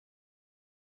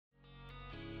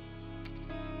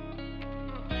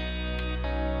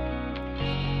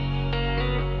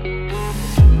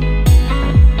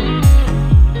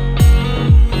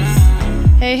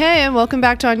Hey, and welcome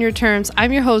back to On Your Terms.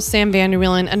 I'm your host, Sam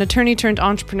Vanderwielen, an attorney turned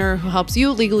entrepreneur who helps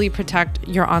you legally protect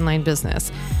your online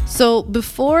business. So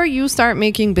before you start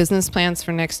making business plans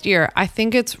for next year, I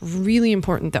think it's really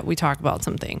important that we talk about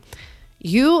something.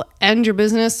 You and your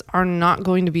business are not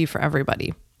going to be for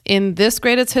everybody. In this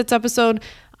Greatest Hits episode,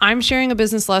 I'm sharing a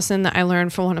business lesson that I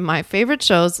learned from one of my favorite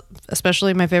shows,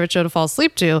 especially my favorite show to fall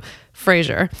asleep to,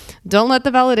 Frasier. Don't let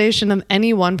the validation of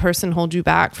any one person hold you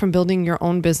back from building your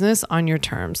own business on your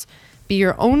terms. Be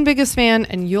your own biggest fan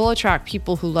and you'll attract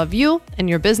people who love you and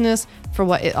your business for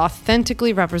what it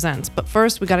authentically represents. But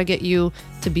first, we got to get you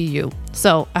to be you.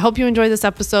 So I hope you enjoy this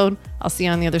episode. I'll see you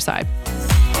on the other side.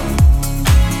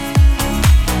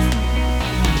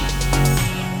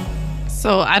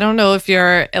 So I don't know if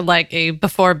you're like a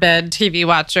before bed TV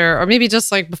watcher or maybe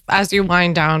just like as you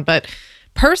wind down, but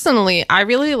personally, I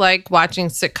really like watching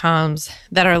sitcoms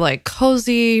that are like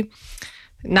cozy,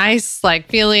 nice, like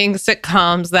feeling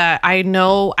sitcoms that I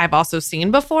know I've also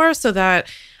seen before so that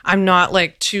I'm not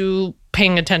like too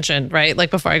paying attention, right?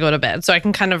 Like before I go to bed. So I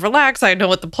can kind of relax. I know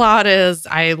what the plot is.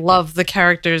 I love the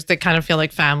characters. They kind of feel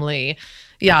like family.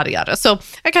 Yada, yada. So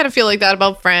I kind of feel like that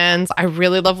about Friends. I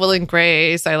really love Will and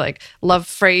Grace. I love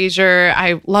Frasier.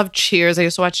 I love Cheers. I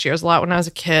used to watch Cheers a lot when I was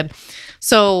a kid.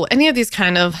 So any of these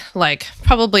kind of like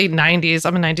probably 90s,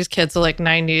 I'm a 90s kid, so like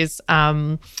 90s,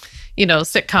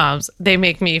 sitcoms, they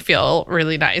make me feel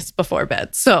really nice before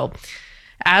bed. So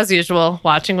as usual,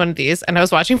 watching one of these, and I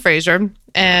was watching Frasier,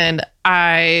 and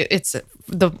it's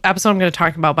the episode I'm going to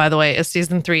talk about, by the way, is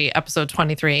season 3, episode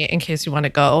 23, in case you want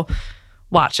to go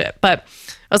watch it. But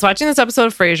I was watching this episode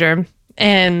of Frasier,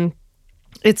 and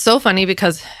it's so funny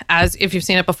because as if you've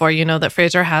seen it before, you know that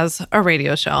Frasier has a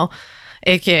radio show,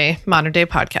 aka Modern Day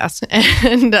Podcast,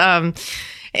 and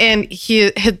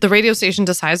the radio station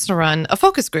decides to run a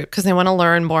focus group because they want to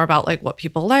learn more about like what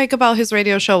people like about his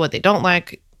radio show, what they don't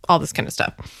like, all this kind of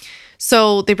stuff.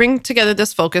 So they bring together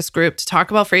this focus group to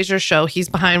talk about Frasier's show. He's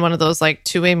behind one of those like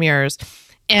two-way mirrors,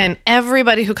 and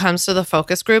everybody who comes to the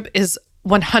focus group is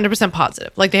 100%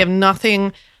 positive. Like they have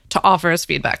nothing to offer as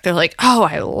feedback. They're like, oh,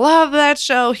 I love that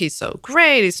show. He's so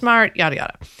great. He's smart, yada,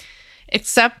 yada.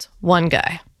 Except one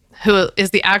guy who is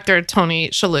the actor Tony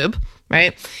Shalhoub,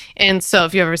 right? And so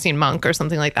if you've ever seen Monk or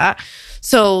something like that.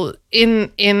 So in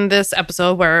this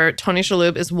episode where Tony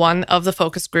Shalhoub is one of the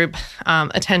focus group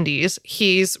attendees,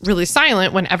 he's really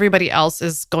silent when everybody else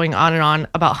is going on and on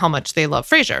about how much they love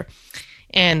Frasier.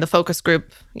 And the focus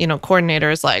group, coordinator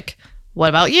is like, what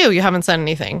about you? You haven't said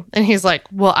anything. And he's like,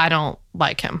 well, I don't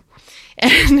like him.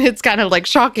 And it's kind of like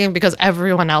shocking because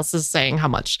everyone else is saying how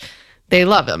much they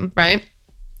love him, right?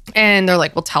 And they're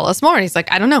like, well, tell us more. And he's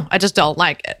like, I don't know. I just don't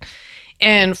like it.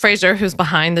 And Frasier, who's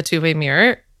behind the two-way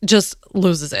mirror, just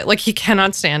loses it. Like he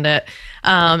cannot stand it.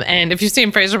 And if you've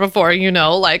seen Frasier before,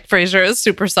 like Frasier is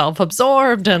super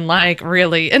self-absorbed and like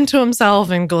really into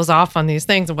himself and goes off on these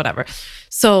things and whatever.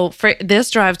 So this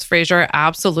drives Frasier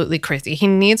absolutely crazy. He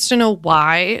needs to know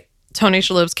why Tony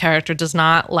Shalhoub's character does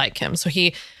not like him. So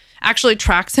he actually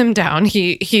tracks him down.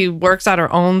 He works at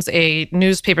or owns a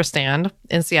newspaper stand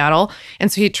in Seattle.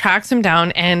 And so he tracks him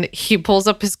down and he pulls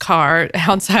up his car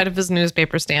outside of his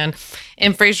newspaper stand.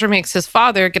 And Frasier makes his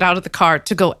father get out of the car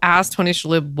to go ask Tony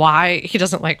Shalhoub why he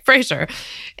doesn't like Frasier.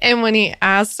 And when he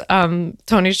asks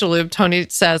Tony Shalhoub, Tony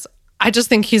says, I just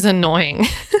think he's annoying.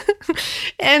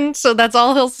 And so that's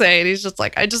all he'll say. And he's just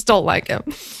like, I just don't like him.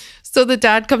 So the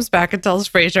dad comes back and tells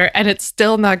Frasier, and it's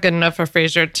still not good enough for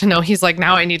Frasier to know. He's like,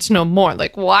 now I need to know more.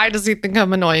 Like, why does he think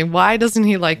I'm annoying? Why doesn't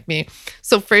he like me?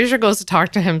 So Frasier goes to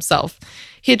talk to himself.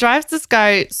 He drives this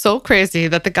guy so crazy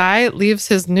that the guy leaves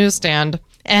his newsstand,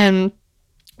 and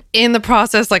in the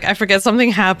process, like I forget,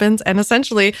 something happens, and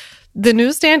essentially the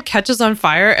newsstand catches on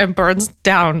fire and burns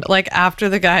down like after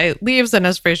the guy leaves and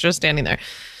as Frasier's standing there.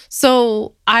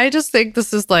 So I just think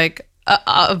this is like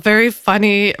a very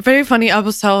funny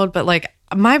episode, but like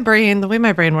the way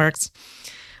my brain works,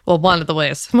 well, one of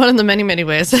the many, many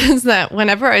ways is that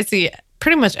whenever I see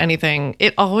pretty much anything,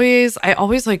 I always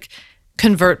like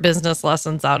convert business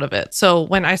lessons out of it. So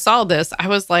when I saw this, I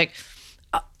was like,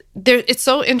 it's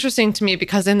so interesting to me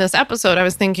because in this episode, I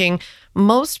was thinking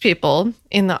most people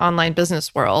in the online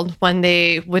business world, when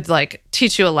they would like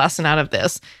teach you a lesson out of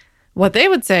this, what they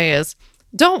would say is,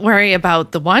 don't worry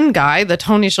about the one guy, the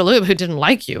Tony Shalhoub, who didn't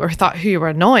like you or thought who you were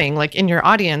annoying, like in your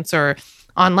audience or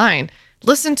online.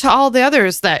 Listen to all the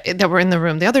others that were in the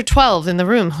room, the other 12 in the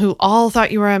room who all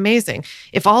thought you were amazing.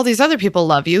 If all these other people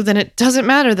love you, then it doesn't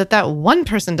matter that one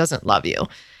person doesn't love you.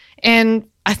 And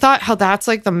I thought how that's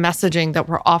like the messaging that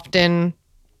we're often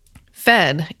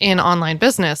fed in online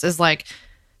business is like,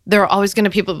 there are always going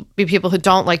to be people who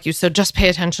don't like you. So just pay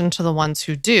attention to the ones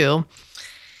who do.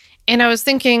 And I was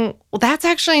thinking, well, that's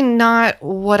actually not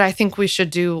what I think we should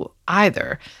do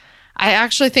either. I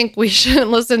actually think we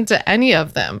shouldn't listen to any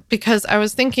of them, because I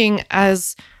was thinking,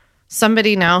 as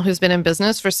somebody now who's been in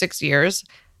business for 6 years,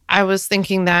 I was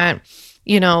thinking that,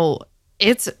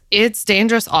 it's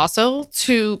dangerous also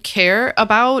to care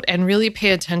about and really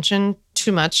pay attention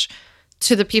too much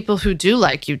to the people who do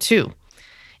like you too.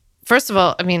 First of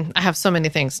all, I mean, I have so many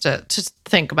things to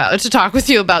think about, to talk with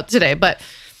you about today, but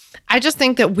I just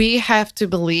think that we have to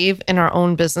believe in our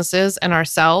own businesses and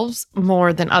ourselves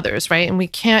more than others, right? And we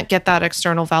can't get that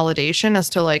external validation as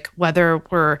to like whether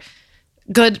we're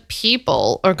good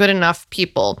people or good enough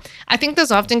people. I think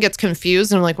this often gets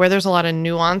confused, and like where there's a lot of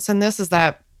nuance in this is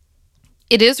that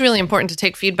it is really important to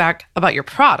take feedback about your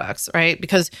products, right?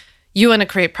 Because you want to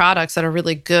create products that are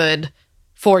really good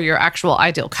for your actual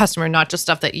ideal customer, not just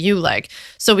stuff that you like.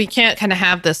 So we can't kind of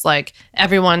have this like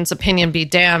everyone's opinion be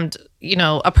damned,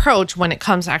 approach when it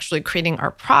comes to actually creating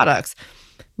our products.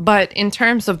 But in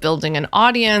terms of building an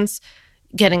audience,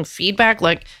 getting feedback,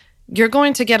 like you're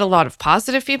going to get a lot of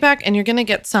positive feedback, and you're going to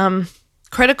get some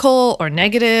critical or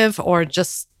negative, or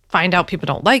just find out people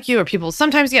don't like you, or people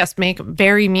sometimes, yes, make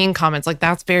very mean comments. Like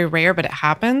that's very rare, but it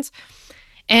happens.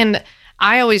 And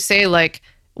I always say like,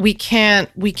 we can't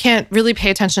really pay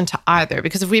attention to either,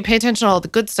 because if we pay attention to all the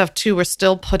good stuff too, we're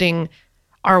still putting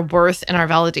our worth and our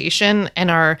validation and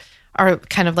our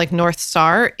kind of like North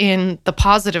Star in the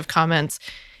positive comments.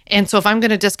 And so if I'm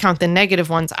going to discount the negative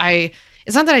ones,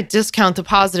 it's not that I discount the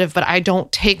positive, but I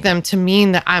don't take them to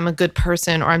mean that I'm a good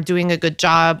person or I'm doing a good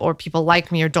job or people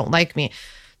like me or don't like me.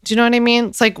 Do you know what I mean?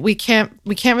 It's like we can't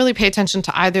really pay attention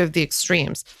to either of the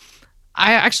extremes.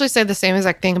 I actually say the same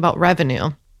exact thing about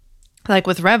revenue. Like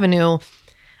with revenue,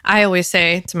 I always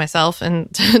say to myself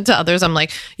and to others, I'm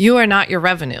like, you are not your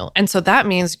revenue. And so that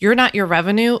means you're not your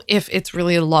revenue if it's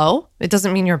really low. It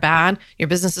doesn't mean you're bad. Your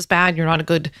business is bad. You're not a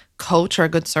good coach or a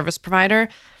good service provider.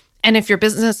 And if your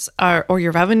business or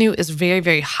your revenue is very,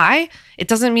 very high, it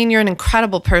doesn't mean you're an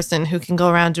incredible person who can go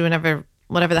around doing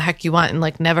whatever the heck you want and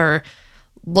like never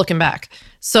looking back.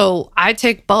 So I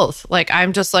take both. Like,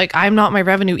 I'm just like, I'm not my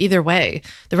revenue either way.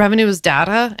 The revenue is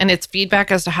data and it's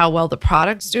feedback as to how well the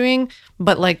product's doing.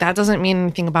 But like, that doesn't mean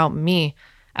anything about me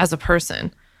as a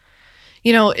person.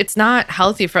 It's not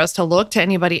healthy for us to look to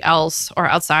anybody else or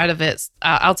outside of it,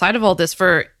 outside of all this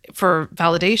for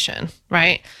validation,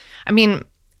 right? I mean,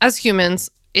 as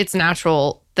humans, it's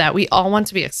natural that we all want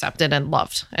to be accepted and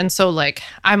loved. And so like,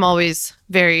 I'm always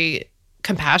very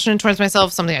compassionate towards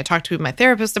myself, something I talked to my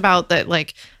therapist about, that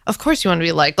like, of course you want to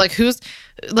be liked. Like who's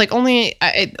like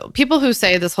people who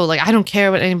say this whole, like, I don't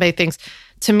care what anybody thinks,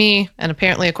 to me, and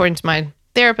apparently according to my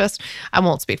therapist, I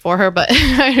won't speak for her, but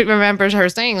I remember her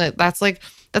saying that that's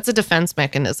a defense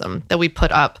mechanism that we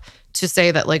put up to say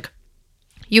that like,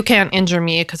 you can't injure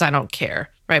me because I don't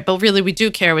care, right? But really we do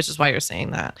care, which is why you're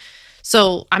saying that.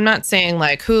 So I'm not saying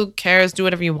like, who cares, do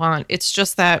whatever you want. It's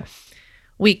just that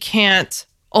we can't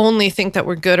only think that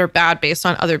we're good or bad based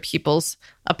on other people's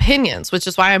opinions, which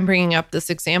is why I'm bringing up this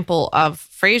example of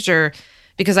Frasier,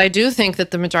 because I do think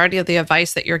that the majority of the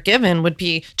advice that you're given would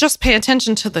be just pay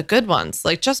attention to the good ones.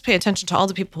 Like just pay attention to all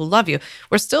the people who love you.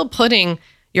 We're still putting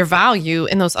your value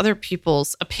in those other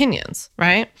people's opinions,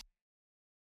 right?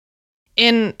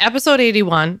 In episode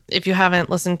 81, if you haven't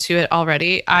listened to it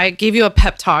already, I gave you a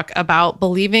pep talk about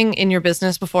believing in your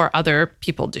business before other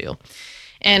people do,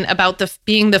 and about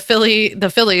being the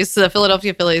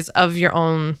Philadelphia Phillies of your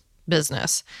own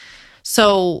business.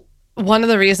 So one of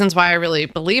the reasons why I really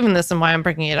believe in this and why I'm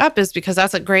bringing it up is because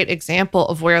that's a great example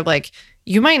of where like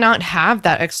you might not have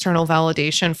that external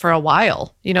validation for a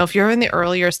while. If you're in the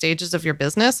earlier stages of your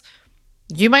business,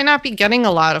 you might not be getting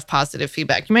a lot of positive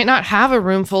feedback. You might not have a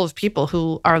room full of people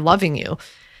who are loving you.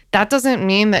 That doesn't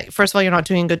mean that, first of all, you're not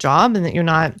doing a good job and that you're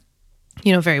not,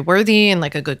 very worthy and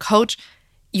like a good coach.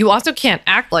 You also can't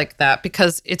act like that,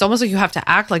 because it's almost like you have to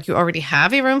act like you already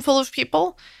have a room full of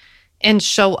people and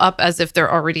show up as if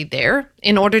they're already there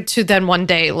in order to then one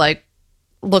day like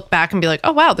look back and be like,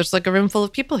 oh, wow, there's like a room full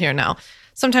of people here now.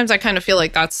 Sometimes I kind of feel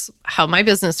like that's how my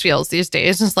business feels these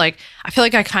days. It's like, I feel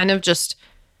like I kind of just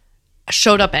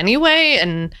showed up anyway,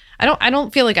 and I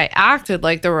don't feel like I acted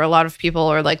like there were a lot of people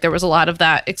or like there was a lot of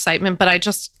that excitement, but I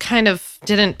just kind of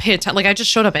didn't pay attention. Like I just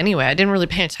showed up anyway. I didn't really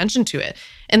pay attention to it.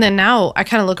 And then now I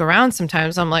kind of look around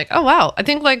sometimes. I'm like, oh wow, I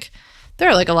think like there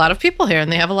are like a lot of people here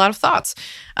and they have a lot of thoughts.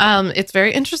 It's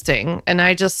very interesting, and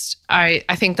I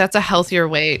think that's a healthier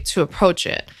way to approach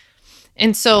it.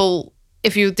 And so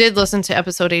if you did listen to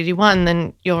episode 81,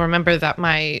 then you'll remember that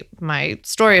my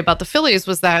story about the Phillies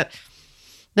was that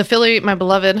my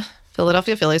beloved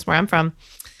Philadelphia Phillies, where I'm from,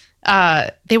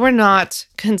 they were not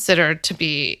considered to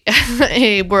be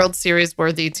a World Series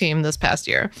worthy team this past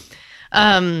year.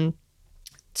 To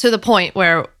the point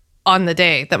where on the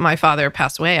day that my father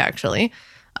passed away, actually,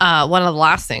 one of the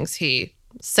last things he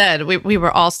said, we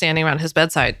were all standing around his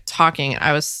bedside talking.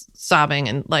 I was sobbing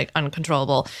and like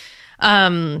uncontrollable.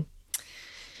 It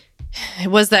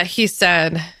was that he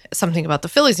said something about the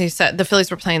Phillies. He said the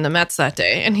Phillies were playing the Mets that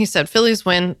day. And he said, Phillies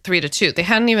win 3-2. They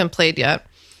hadn't even played yet.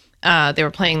 They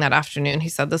were playing that afternoon. He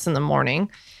said this in the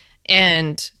morning.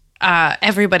 And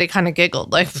everybody kind of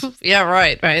giggled like, yeah,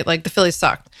 right. Like the Phillies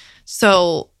sucked.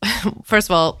 So first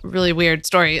of all, really weird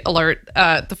story alert.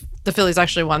 The Phillies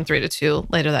actually won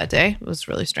 3-2 later that day. It was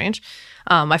really strange.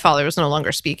 My father was no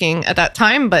longer speaking at that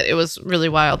time, but it was really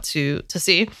wild to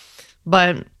see.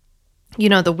 But you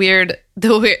know,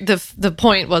 the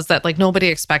point was that like nobody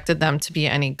expected them to be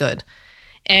any good.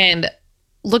 And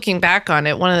looking back on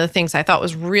it, one of the things I thought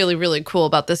was really, really cool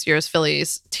about this year's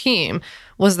Phillies team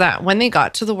was that when they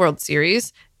got to the World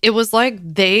Series, it was like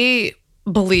they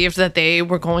believed that they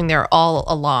were going there all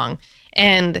along.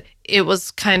 And it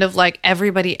was kind of like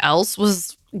everybody else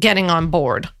was getting on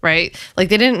board, right? Like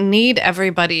they didn't need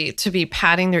everybody to be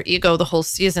patting their ego the whole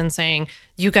season saying,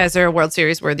 you guys are a World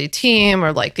Series worthy team,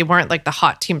 or like they weren't like the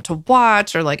hot team to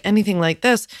watch or like anything like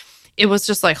this. It was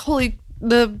just like,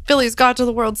 the Phillies got to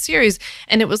the World Series.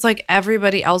 And it was like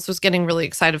everybody else was getting really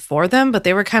excited for them, but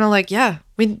they were kind of like, yeah,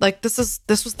 we like this was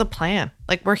the plan.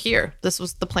 Like we're here. This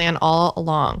was the plan all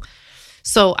along.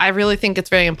 So I really think it's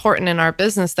very important in our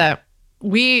business that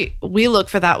we look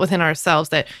for that within ourselves,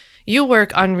 that you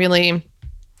work on really,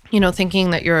 you know, thinking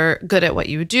that you're good at what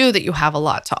you do, that you have a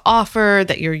lot to offer,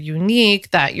 that you're unique,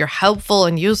 that you're helpful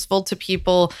and useful to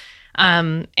people,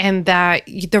 and that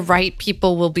the right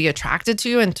people will be attracted to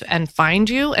you and find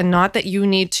you, and not that you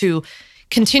need to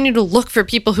continue to look for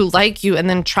people who like you and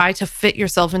then try to fit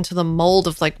yourself into the mold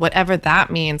of like whatever that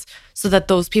means so that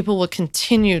those people will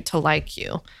continue to like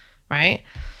you, right?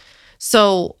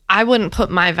 So I wouldn't put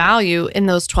my value in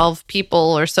those 12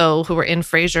 people or so who were in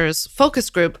Frasier's focus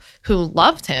group who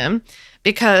loved him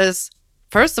because,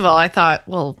 first of all, I thought,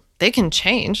 well, they can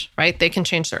change, right? They can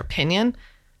change their opinion.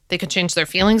 They can change their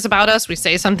feelings about us. We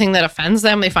say something that offends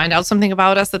them. They find out something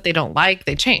about us that they don't like.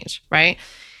 They change, right?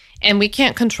 And we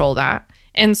can't control that.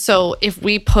 And so if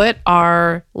we put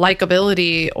our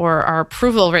likability or our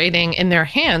approval rating in their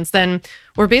hands, then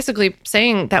we're basically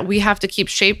saying that we have to keep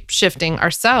shape-shifting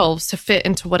ourselves to fit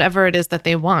into whatever it is that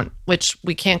they want, which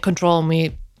we can't control and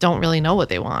we don't really know what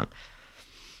they want.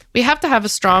 We have to have a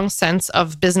strong sense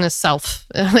of business self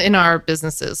in our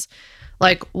businesses.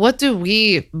 Like, what do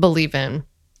we believe in?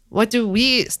 What do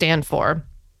we stand for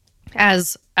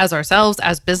as ourselves,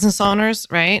 as business owners,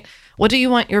 right? What do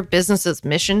you want your business's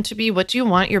mission to be? What do you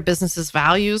want your business's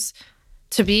values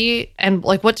to be? And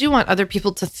like, what do you want other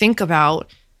people to think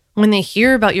about when they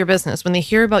hear about your business, when they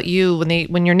hear about you,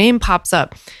 when your name pops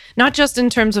up? Not just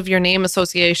in terms of your name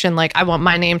association, like I want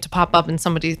my name to pop up and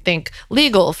somebody think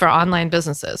legal for online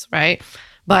businesses, right?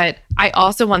 But I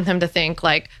also want them to think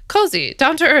like cozy,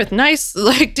 down to earth, nice,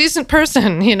 like decent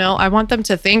person. You know, I want them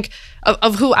to think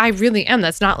of who I really am.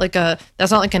 That's not like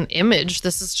an image.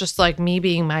 This is just like me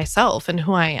being myself and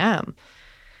who I am.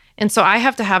 And so I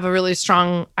have to have a really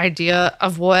strong idea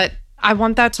of what I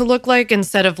want that to look like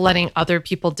instead of letting other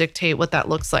people dictate what that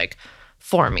looks like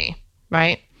for me,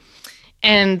 right?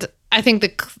 And I think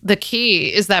the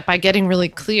key is that by getting really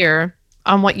clear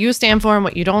on what you stand for and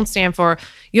what you don't stand for,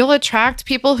 you'll attract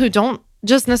people who don't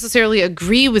just necessarily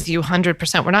agree with you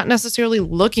 100%. We're not necessarily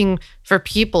looking for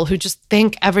people who just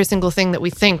think every single thing that we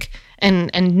think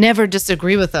and never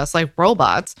disagree with us like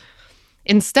robots.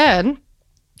 Instead,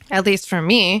 at least for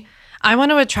me, I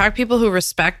want to attract people who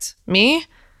respect me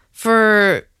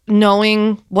for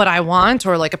knowing what I want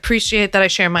or like appreciate that I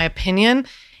share my opinion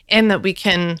and that we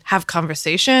can have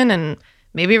conversation and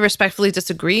maybe respectfully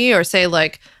disagree or say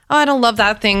like, oh, I don't love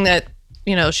that thing that,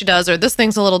 you know, she does, or this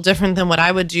thing's a little different than what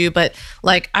I would do. But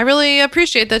like, I really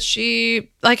appreciate that she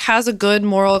like has a good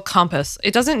moral compass.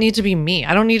 It doesn't need to be me.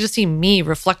 I don't need to see me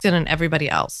reflected in everybody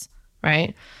else,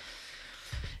 right?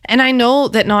 And I know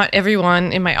that not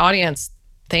everyone in my audience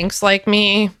thinks like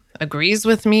me, agrees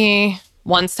with me,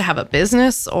 wants to have a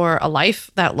business or a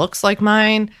life that looks like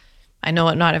mine. I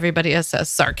know not everybody is as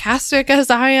sarcastic as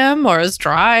I am or as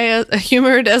dry,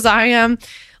 humored as I am.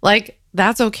 Like,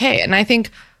 that's okay. And I think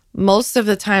most of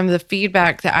the time, the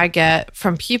feedback that I get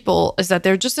from people is that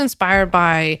they're just inspired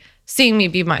by seeing me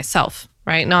be myself,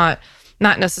 right? Not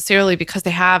necessarily because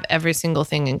they have every single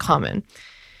thing in common.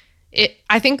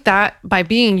 I think that by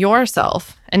being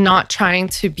yourself and not trying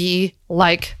to be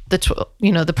like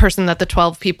the person that the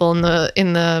 12 people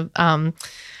in the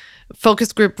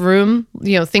focus group room,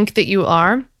 think that you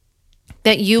are,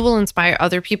 that you will inspire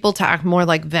other people to act more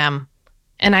like them.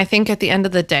 And I think at the end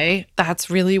of the day,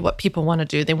 that's really what people want to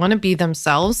do. They want to be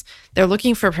themselves. They're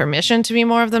looking for permission to be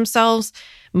more of themselves.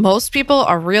 Most people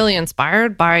are really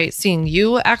inspired by seeing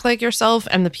you act like yourself,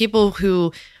 and the people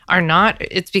who are not,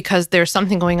 it's because there's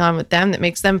something going on with them that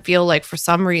makes them feel like for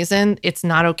some reason it's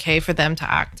not okay for them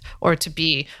to act or to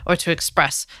be or to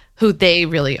express who they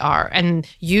really are. And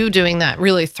you doing that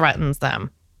really threatens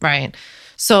them, right?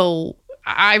 So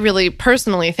I really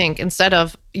personally think instead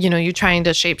of, you trying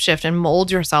to shapeshift and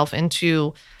mold yourself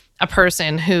into a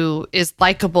person who is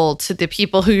likable to the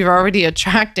people who you're already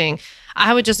attracting,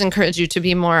 I would just encourage you to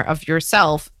be more of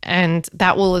yourself, and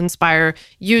that will inspire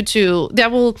you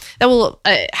that will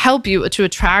help you to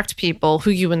attract people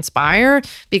who you inspire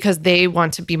because they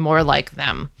want to be more like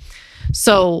them.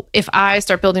 So if I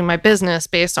start building my business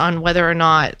based on whether or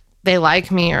not they like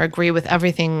me or agree with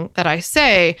everything that I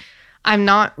say, I'm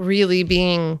not really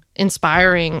being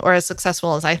inspiring or as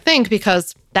successful as I think,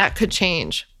 because that could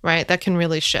change, right? That can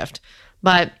really shift.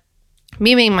 But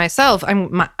me being myself,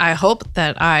 I hope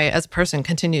that I, as a person,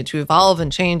 continue to evolve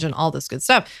and change and all this good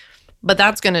stuff. But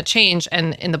that's going to change.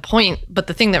 And but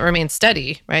the thing that remains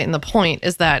steady, right? And the point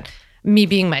is that me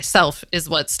being myself is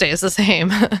what stays the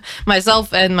same.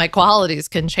 Myself and my qualities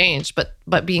can change,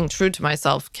 but being true to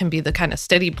myself can be the kind of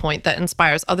steady point that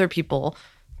inspires other people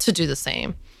to do the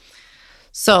same.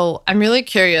 So I'm really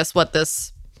curious what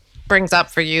this brings up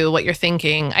for you, what you're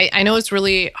thinking. I know it's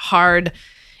really hard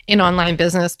in online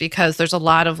business because there's a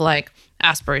lot of like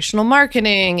aspirational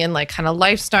marketing and like kind of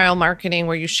lifestyle marketing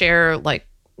where you share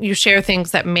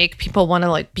things that make people want to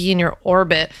like be in your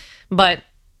orbit. But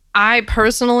I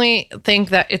personally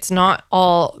think that it's not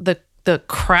all the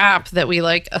crap that we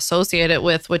like associate it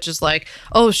with, which is like,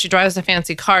 oh, she drives a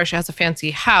fancy car, she has a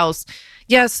fancy house.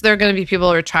 Yes, there are going to be people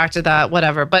who are attracted to that,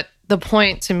 whatever. But the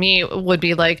point to me would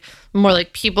be like more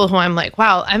like people who I'm like,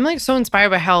 wow, I'm like so inspired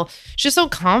by how she's so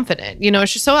confident,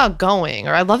 she's so outgoing,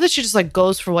 or I love that she just like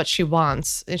goes for what she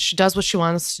wants and she does what she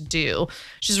wants to do.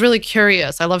 She's really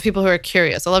curious. I love people who are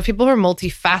curious. I love people who are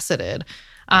multifaceted.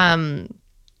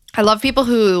 I love people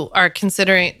who are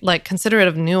considerate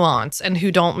of nuance and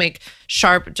who don't make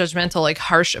sharp, judgmental, like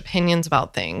harsh opinions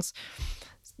about things.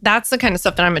 That's the kind of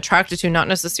stuff that I'm attracted to, not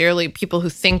necessarily people who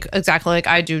think exactly like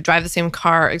I do, drive the same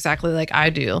car exactly like I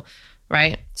do,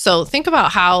 right? So think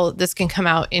about how this can come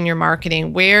out in your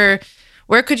marketing. Where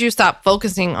could you stop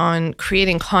focusing on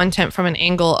creating content from an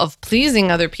angle of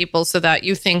pleasing other people so that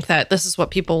you think that this is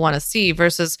what people want to see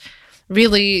versus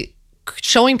really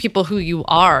showing people who you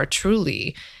are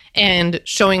truly and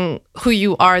showing who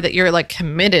you are, that you're like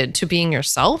committed to being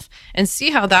yourself, and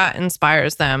see how that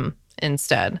inspires them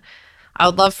instead. I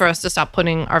would love for us to stop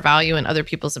putting our value in other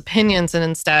people's opinions and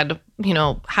instead,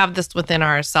 have this within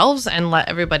ourselves and let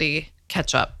everybody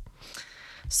catch up.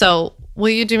 So will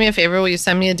you do me a favor? Will you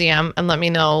send me a DM and let me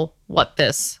know what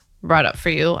this brought up for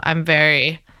you? I'm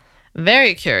very,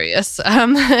 very curious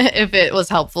if it was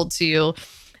helpful to you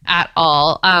at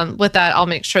all. With that, I'll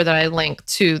make sure that I link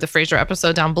to the Frasier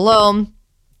episode down below.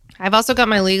 I've also got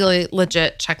my Legally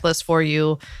Legit checklist for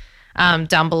you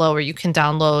down below, where you can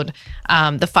download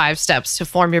the 5 steps to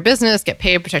form your business, get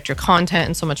paid, protect your content,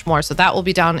 and so much more. So that will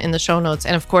be down in the show notes.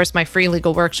 And of course, my free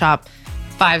legal workshop,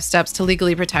 5 steps to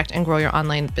legally protect and grow your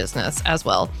online business as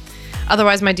well.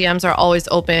 Otherwise, my DMs are always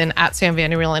open at Sam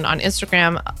Vanderwielen on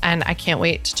Instagram, and I can't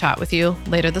wait to chat with you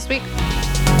later this week.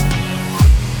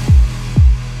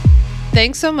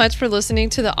 Thanks so much for listening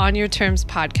to the On Your Terms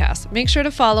podcast. Make sure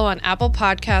to follow on Apple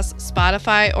Podcasts,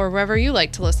 Spotify, or wherever you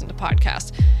like to listen to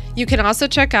podcasts. You can also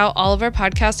check out all of our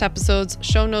podcast episodes,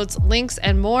 show notes, links,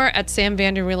 and more at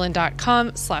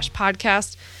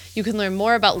samvanderwielen.com/podcast. You can learn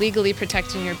more about legally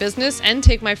protecting your business and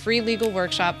take my free legal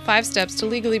workshop, 5 steps to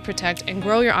legally protect and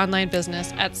grow your online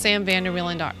business, at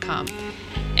samvanderwielen.com.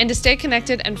 And to stay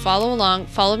connected and follow along,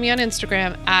 follow me on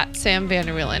Instagram at Sam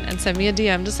Vanderwielen and send me a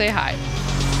DM to say hi.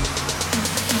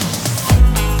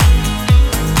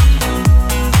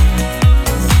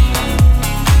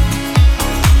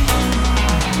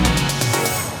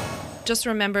 Just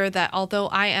remember that although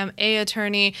I am an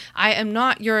attorney, I am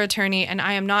not your attorney, and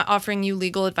I am not offering you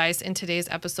legal advice in today's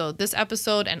episode. This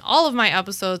episode and all of my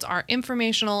episodes are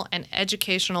informational and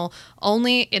educational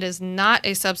only. It is not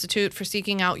a substitute for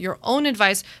seeking out your own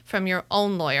advice from your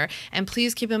own lawyer. And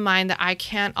please keep in mind that I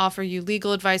can't offer you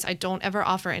legal advice. I don't ever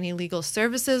offer any legal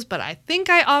services, but I think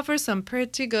I offer some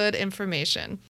pretty good information.